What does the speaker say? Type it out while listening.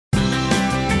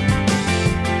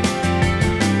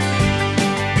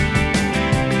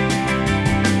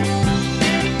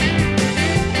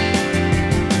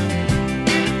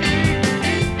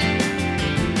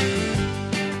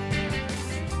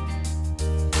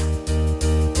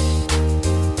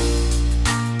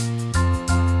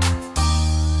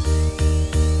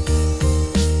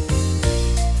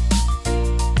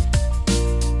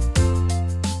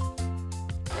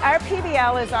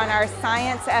PBL is on our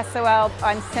Science SOL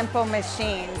on simple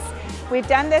machines. We've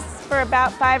done this for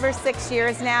about 5 or 6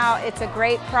 years now. It's a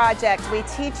great project. We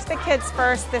teach the kids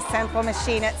first the simple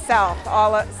machine itself,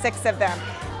 all 6 of them.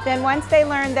 Then once they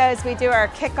learn those, we do our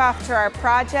kickoff to our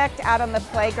project out on the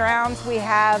playground. We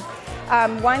have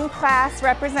one class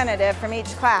representative from each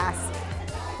class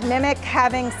mimic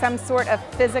having some sort of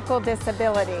physical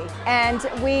disability. And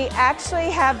we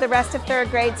actually have the rest of 3rd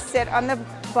grade sit on the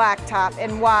blacktop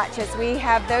and watch as we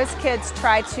have those kids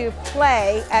try to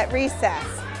play at recess.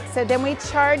 So then we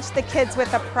charge the kids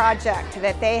with a project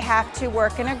that they have to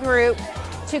work in a group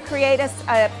to create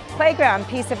a playground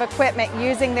piece of equipment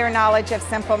using their knowledge of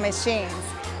simple machines.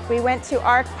 We went to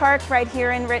Arc Park right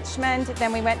here in Richmond,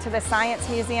 then we went to the Science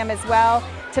Museum as well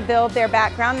to build their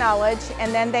background knowledge,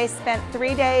 and then they spent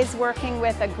 3 days working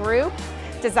with a group,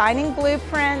 designing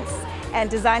blueprints and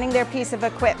designing their piece of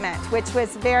equipment, which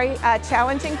was very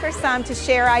challenging for some to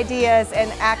share ideas and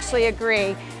actually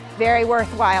agree. Very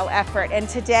worthwhile effort. And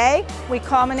today we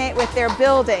culminate with their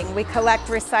building. We collect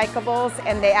recyclables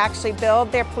and they actually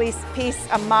build their piece,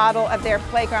 a model of their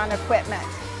playground equipment,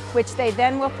 which they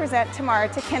then will present tomorrow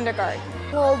to kindergarten.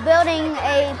 Well, building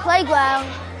a playground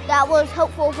that was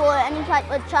helpful for any type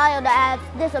of child that has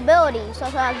disabilities,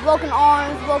 such as broken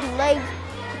arms, broken legs,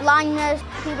 blindness,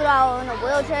 people that are in a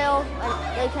wheelchair,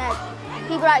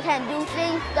 people that can't do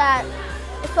things. That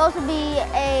it's supposed to be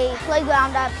a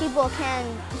playground that people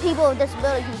with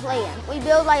disabilities can play in. We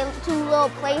build like 2 little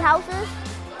playhouses.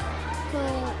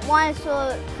 One is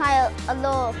kind of a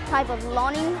little type of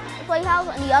learning playhouse,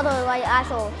 and the other like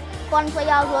actual fun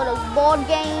playhouse where there's board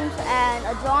games and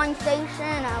a drawing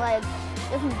station and like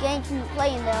different games you can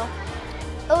play in there.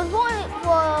 It was important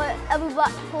for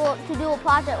everybody to do a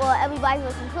project where everybody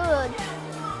was included,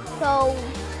 so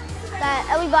that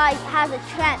everybody has a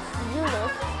chance to do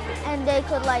this and they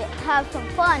could like have some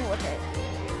fun with it.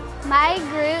 My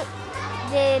group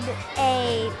did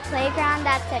a playground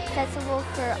that's accessible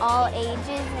for all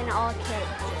ages and all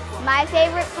kids. My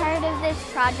favorite part of this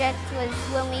project was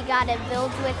when we got to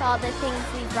build with all the things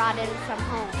we brought in from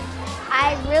home.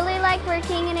 I really like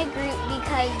working in a group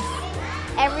because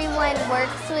everyone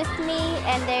works with me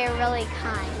and they're really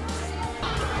kind.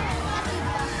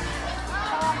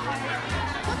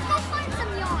 Let's go find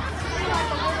some yarn.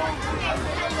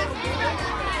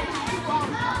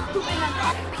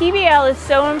 PBL is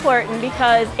so important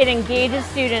because it engages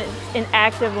students in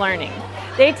active learning.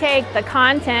 They take the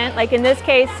content, like in this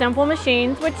case, simple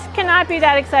machines, which cannot be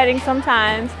that exciting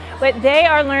sometimes, but they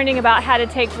are learning about how to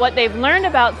take what they've learned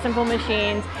about simple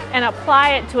machines and apply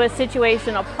it to a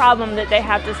situation, a problem that they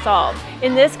have to solve.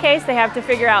 In this case, they have to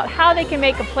figure out how they can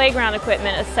make a playground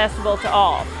equipment accessible to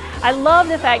all. I love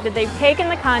the fact that they've taken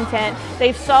the content,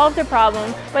 they've solved a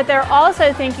problem, but they're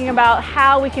also thinking about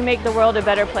how we can make the world a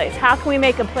better place. How can we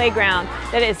make a playground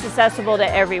that is accessible to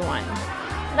everyone?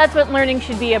 That's what learning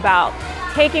should be about.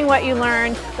 Taking what you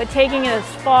learned, but taking it as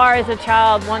far as a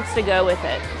child wants to go with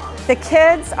it. The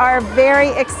kids are very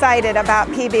excited about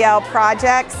PBL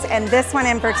projects, and this one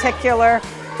in particular.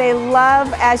 They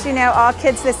love, as you know, all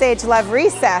kids this age love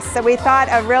recess, so we thought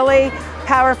a really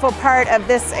powerful part of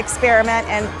this experiment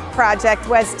and project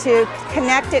was to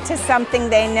connect it to something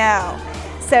they know.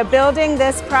 So building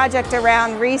this project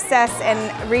around recess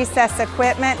and recess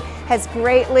equipment has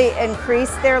greatly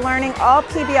increased their learning. All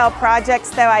PBL projects,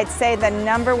 though, I'd say the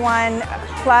 #1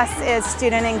 plus is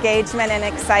student engagement and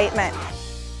excitement.